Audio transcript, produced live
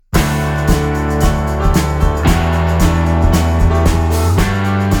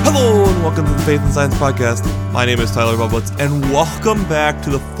welcome to the Faith and Science Podcast. My name is Tyler Bublitz, and welcome back to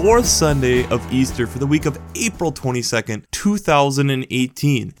the fourth Sunday of Easter for the week of April 22nd,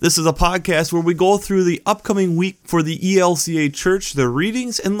 2018. This is a podcast where we go through the upcoming week for the ELCA Church, their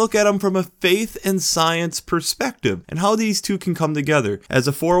readings, and look at them from a faith and science perspective, and how these two can come together. As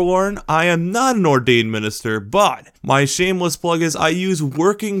a forewarn, I am not an ordained minister, but my shameless plug is I use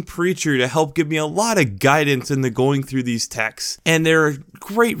Working Preacher to help give me a lot of guidance into going through these texts, and they're a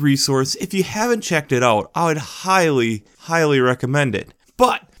great resource. If you haven't checked it out, I would highly recommend it.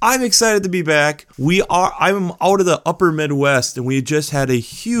 But I'm excited to be back. I'm out of the upper Midwest, and we just had a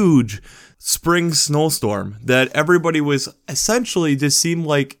huge spring snowstorm that everybody was essentially just seemed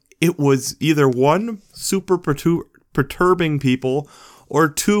like it was either one, super perturbing people, or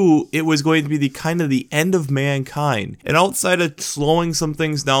two, it was going to be the end of mankind. And outside of slowing some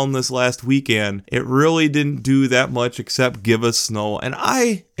things down this last weekend, it really didn't do that much except give us snow. And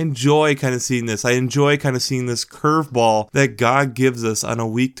I enjoy kind of seeing this. I enjoy kind of seeing this curveball that God gives us on a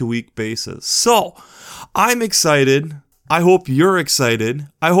week-to-week basis. So, I'm excited. I hope you're excited.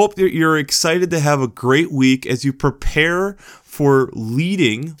 I hope that you're excited to have a great week as you prepare for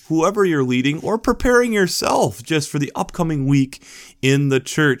leading, whoever you're leading, or preparing yourself just for the upcoming week in the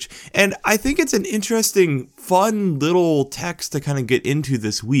church. And I think it's an interesting, fun little text to kind of get into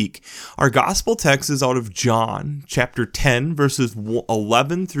this week. Our gospel text is out of John, chapter 10, verses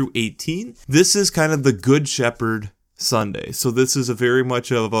 11 through 18. This is kind of the Good Shepherd Sunday. So this is very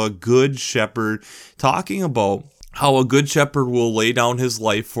much of a good shepherd talking about how a good shepherd will lay down his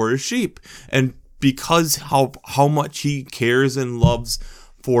life for his sheep. And because how much he cares and loves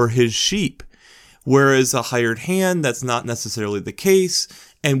for his sheep. Whereas a hired hand, that's not necessarily the case.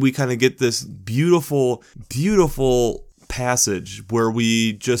 And we kind of get this beautiful, beautiful passage where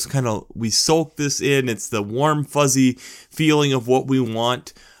we just we soak this in. It's the warm, fuzzy feeling of what we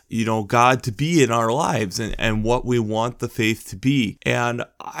want, God to be in our lives and what we want the faith to be. And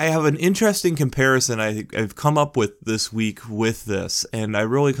I have an interesting comparison I've come up with this week with this, and I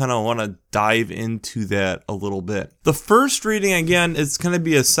really kind of want to dive into that a little bit. The first reading, again, is going to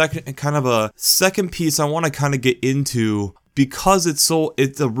be a second piece I want to kind of get into because it's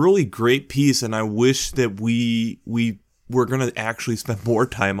a really great piece, and I wish that we're going to actually spend more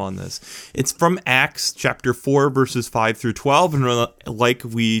time on this. It's from Acts chapter 4, verses 5 through 12. And like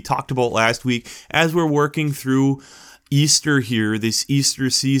we talked about last week, as we're working through Easter here, this Easter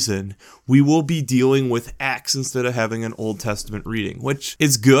season, we will be dealing with Acts instead of having an Old Testament reading, which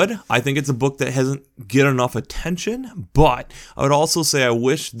is good. I think it's a book that hasn't get enough attention, but I would also say I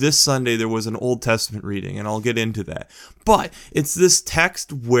wish this Sunday there was an Old Testament reading, and I'll get into that. But it's this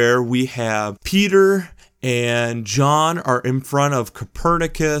text where we have Peter and John are in front of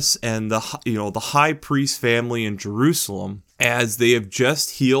Copernicus and the high priest family in Jerusalem as they have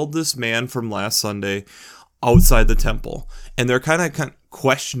just healed this man from last Sunday outside the temple. And they're kind of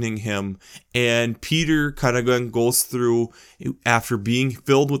questioning him. And Peter kind of goes through, after being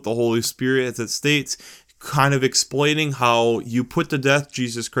filled with the Holy Spirit, as it states, kind of explaining how you put to death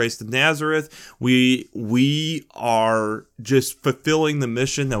Jesus Christ of Nazareth. We are just fulfilling the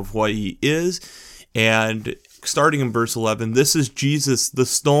mission of what he is. And starting in verse 11, this is Jesus, the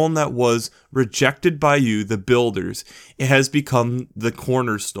stone that was rejected by you, the builders. It has become the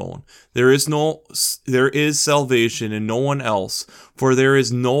cornerstone. There is salvation in no one else, for there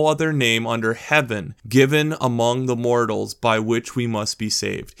is no other name under heaven given among the mortals by which we must be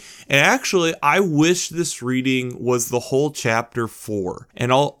saved. And actually, I wish this reading was the whole chapter 4.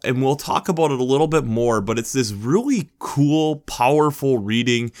 And we'll talk about it a little bit more, but it's this really cool, powerful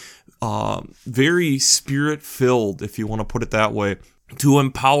reading. Very spirit-filled, if you want to put it that way, to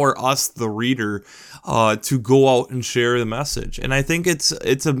empower us, the reader, to go out and share the message. And I think it's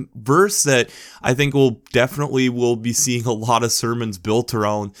a verse that I think we'll be seeing a lot of sermons built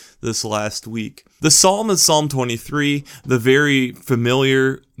around this last week. The psalm is Psalm 23, the very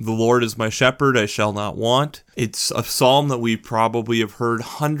familiar, "The Lord is my shepherd, I shall not want." It's a psalm that we probably have heard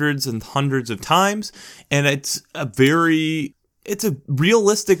hundreds and hundreds of times, and it's a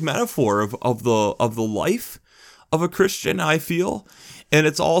realistic metaphor of the life of a Christian, I feel. And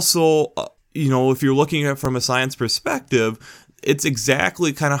it's also, if you're looking at it from a science perspective, it's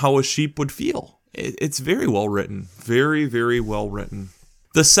exactly kind of how a sheep would feel. It's very well written. Very, very well written.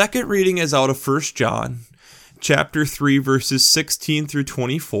 The second reading is out of 1 John, chapter 3, verses 16 through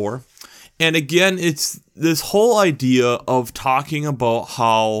 24. And again, it's this whole idea of talking about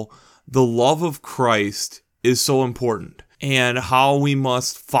how the love of Christ is so important, and how we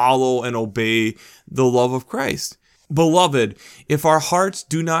must follow and obey the love of Christ. Beloved, if our hearts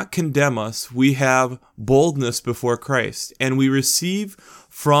do not condemn us, we have boldness before Christ, and we receive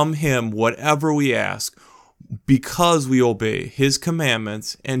from him whatever we ask, because we obey his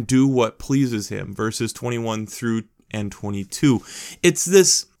commandments and do what pleases him. Verses 21 through and 22. It's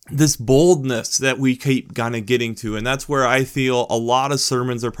this boldness that we keep kind of getting to, and that's where I feel a lot of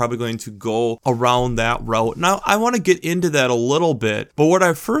sermons are probably going to go around that route. Now, I want to get into that a little bit, but what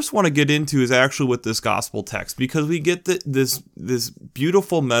I first want to get into is actually with this gospel text, because we get this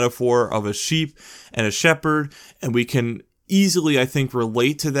beautiful metaphor of a sheep and a shepherd, and we can easily, I think,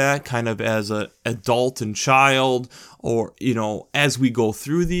 relate to that kind of as an adult and child, or, as we go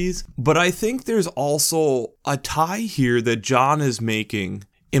through these. But I think there's also a tie here that John is making,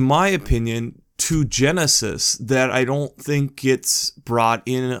 in my opinion, to Genesis that I don't think gets brought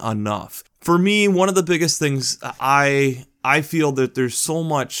in enough. For me, one of the biggest things, I feel that there's so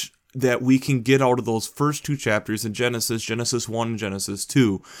much that we can get out of those first two chapters in Genesis 1 and Genesis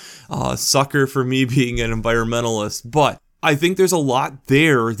 2. Sucker for me being an environmentalist, but I think there's a lot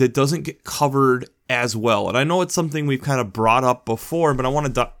there that doesn't get covered as well. And I know it's something we've kind of brought up before, but I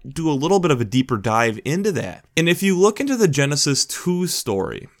want to do a little bit of a deeper dive into that. And if you look into the Genesis 2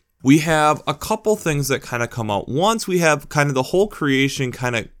 story, we have a couple things that kind of come out. Once we have kind of the whole creation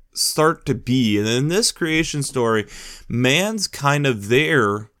kind of start to be, and in this creation story, man's kind of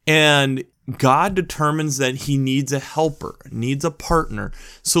there, and God determines that he needs a helper, needs a partner.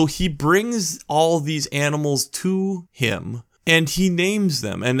 So he brings all these animals to him and he names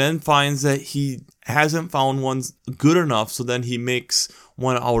them, and then finds that he hasn't found one good enough. So then he makes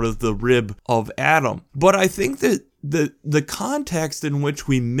one out of the rib of Adam. But I think that the context in which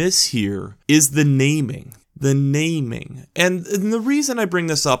we miss here is the naming. And the reason I bring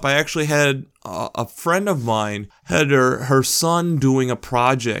this up, I actually had a friend of mine had her son doing a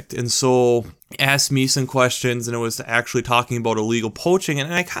project, and so asked me some questions, and it was actually talking about illegal poaching.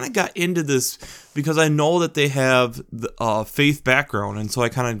 And I kind of got into this because I know that they have the faith background, and so I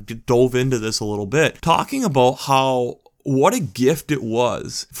kind of dove into this a little bit, talking about what a gift it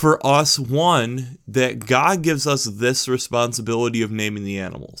was for us, one, that God gives us this responsibility of naming the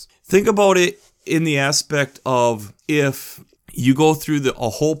animals. Think about it in the aspect of, if you go through a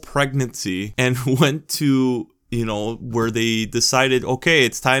whole pregnancy and went to, where they decided, okay,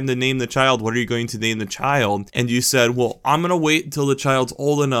 it's time to name the child. What are you going to name the child? And you said, well, I'm going to wait until the child's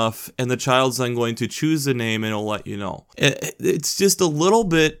old enough, and the child's then going to choose the name, and it'll let you know. It's just a little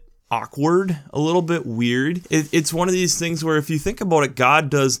bit awkward, a little bit weird. It's one of these things where, if you think about it, God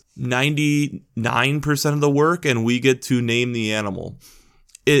does 99% of the work, and we get to name the animal.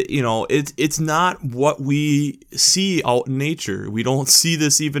 It's not what we see out in nature. We don't see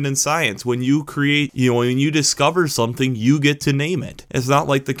this even in science. When you create, when you discover something, you get to name it. It's not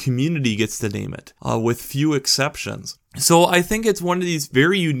like the community gets to name it, with few exceptions. So I think it's one of these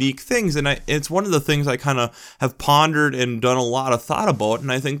very unique things, and it's one of the things I kind of have pondered and done a lot of thought about,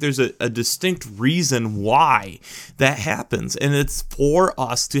 and I think there's a distinct reason why that happens, and it's for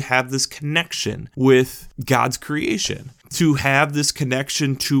us to have this connection with God's creation, to have this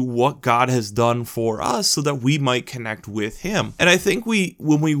connection to what God has done for us so that we might connect with Him. And I think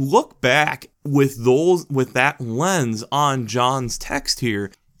when we look back with that lens on John's text here,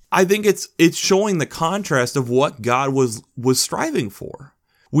 I think it's showing the contrast of what God was striving for.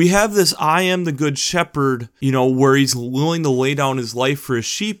 We have this I am the good shepherd, where he's willing to lay down his life for his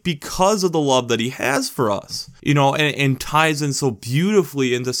sheep because of the love that he has for us, and ties in so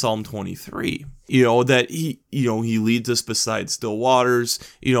beautifully into Psalm 23, that he leads us beside still waters,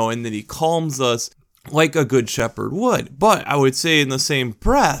 and that he calms us like a good shepherd would. But I would say in the same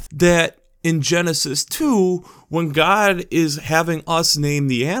breath that in Genesis 2, when God is having us name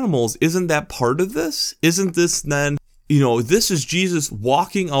the animals, isn't that part of this? Isn't this then, this is Jesus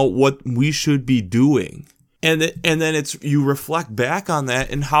walking out what we should be doing? And then you reflect back on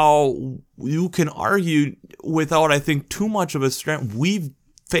that and how you can argue without, I think, too much of a strength. We've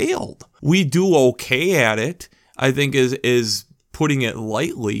failed. We do okay at it, I think is putting it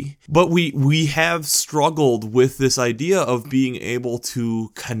lightly, but we have struggled with this idea of being able to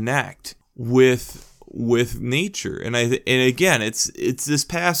connect with nature. And again, it's this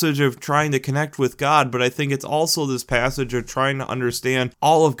passage of trying to connect with God, but I think it's also this passage of trying to understand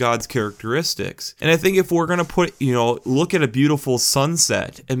all of God's characteristics. And I think if we're going to look at a beautiful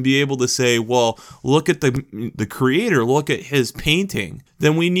sunset and be able to say, well, look at the creator, look at his painting,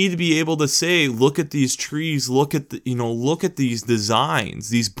 then we need to be able to say, look at these trees, look at these designs,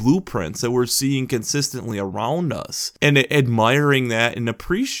 these blueprints that we're seeing consistently around us, and admiring that and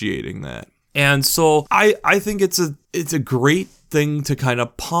appreciating that. And so I think it's a great thing to kind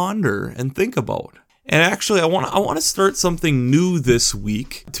of ponder and think about. And actually, I want to start something new this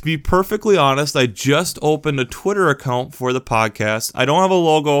week. To be perfectly honest, I just opened a Twitter account for the podcast. I don't have a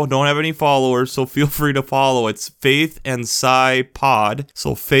logo, don't have any followers, so feel free to follow. It's Faith and Sci Pod.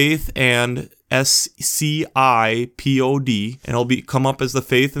 So Faith and SCIPOD, and it'll come up as the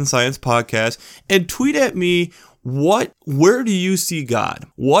Faith and Science Podcast. And tweet at me, where do you see God?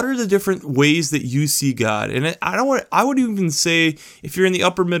 What are the different ways that you see God? And I would even say, if you're in the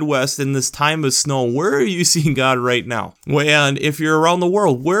upper Midwest in this time of snow, where are you seeing God right now? And if you're around the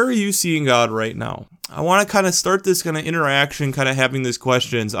world, where are you seeing God right now? I want to kind of start this kind of interaction, kind of having these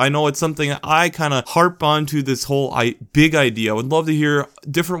questions. I know it's something I kind of harp onto, this whole big idea. I would love to hear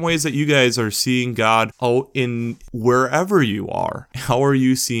different ways that you guys are seeing God out in wherever you are. How are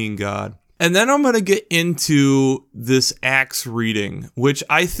you seeing God? And then I'm going to get into this Acts reading, which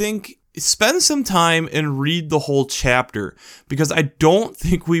I think spend some time and read the whole chapter, because I don't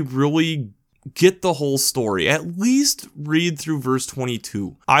think we really get the whole story. At least read through verse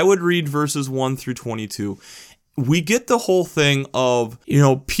 22. I would read verses 1 through 22. We get the whole thing of,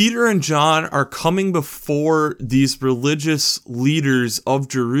 Peter and John are coming before these religious leaders of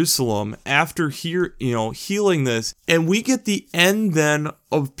Jerusalem after healing this. And we get the end then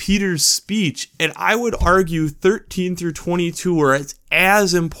of Peter's speech. And I would argue 13 through 22 are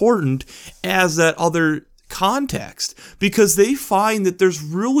as important as that other context, because they find that there's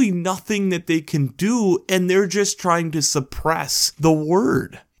really nothing that they can do, and they're just trying to suppress the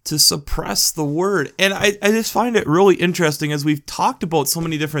word. And I just find it really interesting, as we've talked about so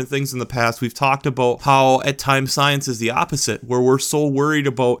many different things in the past. We've talked about how at times science is the opposite, where we're so worried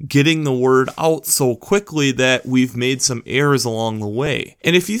about getting the word out so quickly that we've made some errors along the way.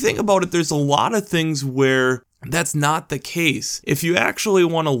 And if you think about it, there's a lot of things where that's not the case. If you actually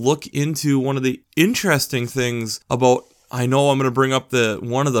want to look into one of the interesting things about, I know I'm going to bring up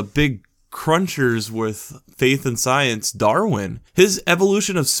one of the big crunchers with faith and science, Darwin. His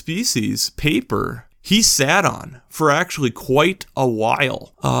Evolution of Species paper, he sat on for actually quite a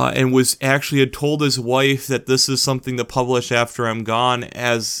while, and had told his wife that this is something to publish after I'm gone,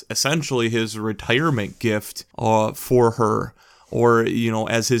 as essentially his retirement gift for her, or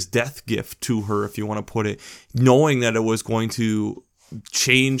as his death gift to her, if you want to put it, knowing that it was going to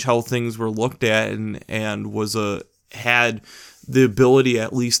change how things were looked at, and had the ability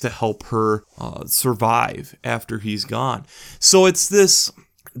at least to help her survive after he's gone. So it's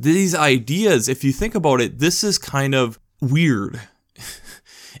these ideas, if you think about it, this is kind of weird.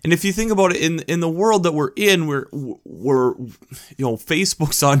 And if you think about it, in the world that we're in, we're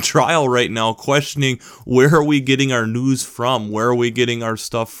Facebook's on trial right now, questioning where are we getting our news from? Where are we getting our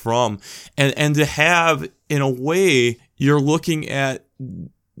stuff from? And to have, in a way, you're looking at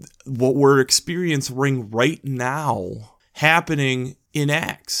what we're experiencing right now happening in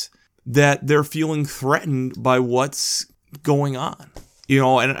Acts, that they're feeling threatened by what's going on.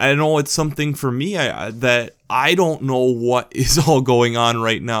 And I know it's something for me that I don't know what is all going on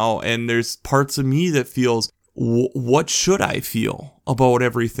right now, and there's parts of me that feels, what should I feel about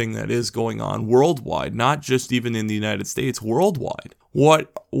everything that is going on worldwide, not just even in the United States, worldwide?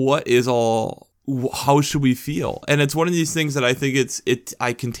 What is all? How should we feel? And it's one of these things that I think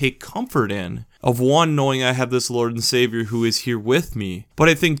I can take comfort in, of one, knowing I have this Lord and Savior who is here with me. But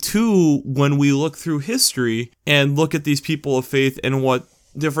I think two, when we look through history and look at these people of faith and what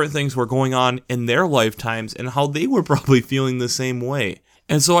different things were going on in their lifetimes and how they were probably feeling the same way.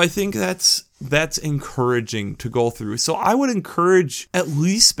 And so I think that's encouraging to go through. So I would encourage at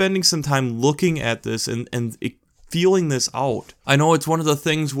least spending some time looking at this and feeling this out. I know it's one of the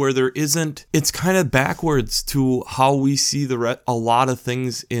things where it's kind of backwards to how we see a lot of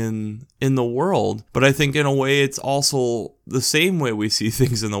things in the world, but I think in a way it's also the same way we see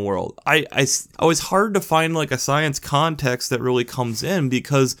things in the world. I was hard to find like a science context that really comes in,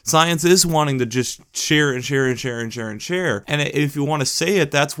 because science is wanting to just share and share and share and share and share. And if you want to say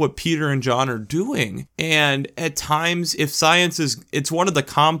it, that's what Peter and John are doing. And at times, if science it's one of the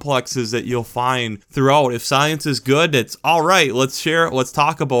complexes that you'll find throughout. If science is good, it's all right, let's share it, let's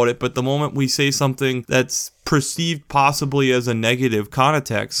talk about it. But the moment we say something that's perceived possibly as a negative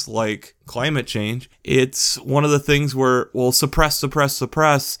context, like climate change, it's one of the things where we'll suppress,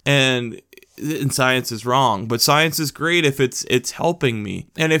 and science is wrong. But science is great if it's helping me.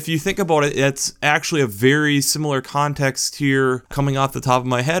 And if you think about it, it's actually a very similar context here, coming off the top of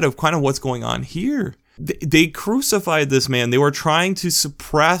my head, of kind of what's going on here. They crucified this man. They were trying to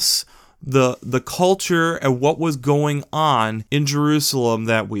suppress the culture and what was going on in Jerusalem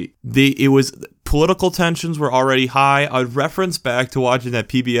that week. Political tensions were already high. I'd reference back to watching that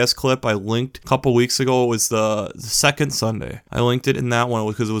PBS clip I linked a couple weeks ago. It was the second Sunday. I linked it in that one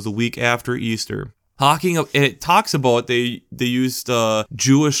because it was a week after Easter. it talks about, they used a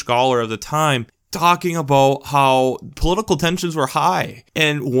Jewish scholar of the time talking about how political tensions were high.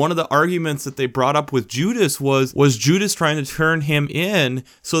 And one of the arguments that they brought up with Judas was Judas trying to turn him in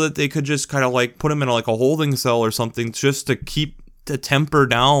so that they could just kind of like put him in like a holding cell or something, just to temper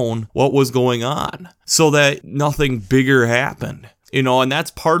down what was going on so that nothing bigger happened. And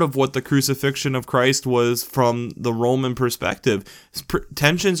that's part of what the crucifixion of Christ was from the Roman perspective.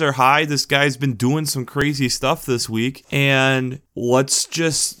 Tensions are high. This guy's been doing some crazy stuff this week, and let's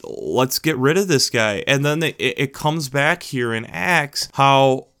get rid of this guy. And then it comes back here in Acts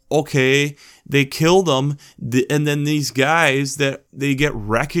how, okay, they killed him, and then these guys that they get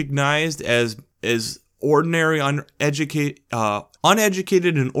recognized as ordinary,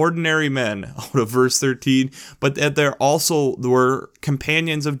 uneducated and ordinary men out of verse 13, but that were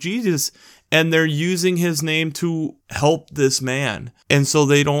companions of Jesus, and they're using his name to help this man. And so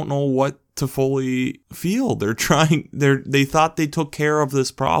they don't know what to fully feel. They thought they took care of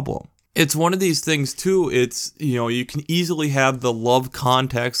this problem. It's one of these things too. It's, you can easily have the love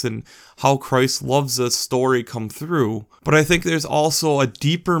context and how Christ loves us story come through. But I think there's also a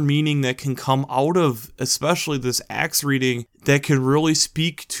deeper meaning that can come out of, especially this Acts reading, that can really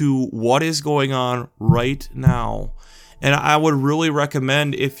speak to what is going on right now. And I would really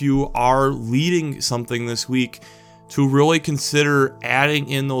recommend, if you are leading something this week, to really consider adding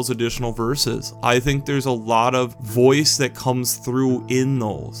in those additional verses. I think there's a lot of voice that comes through in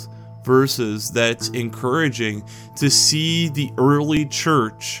those verses that's encouraging to see the early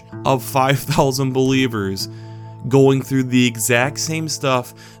church of 5,000 believers going through the exact same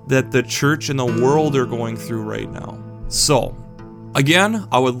stuff that the church and the world are going through right now. So, again,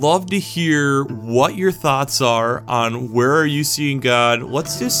 I would love to hear what your thoughts are on where are you seeing God.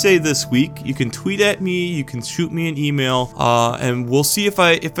 Let's just say this week. You can tweet at me, you can shoot me an email, and we'll see if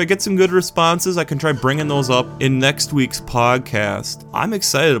I get some good responses. I can try bringing those up in next week's podcast. I'm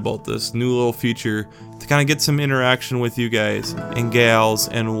excited about this new little feature to kind of get some interaction with you guys and gals.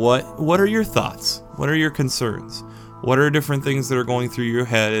 And what are your thoughts? What are your concerns? What are different things that are going through your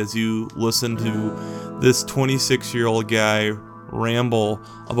head as you listen to this 26-year-old guy ramble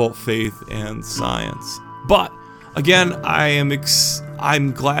about faith and science? But again,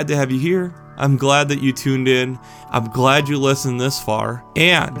 I'm glad to have you here. I'm glad that you tuned in. I'm glad you listened this far.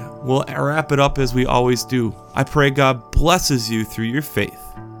 And we'll wrap it up as we always do. I pray God blesses you through your faith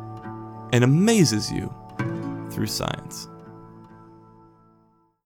and amazes you through science.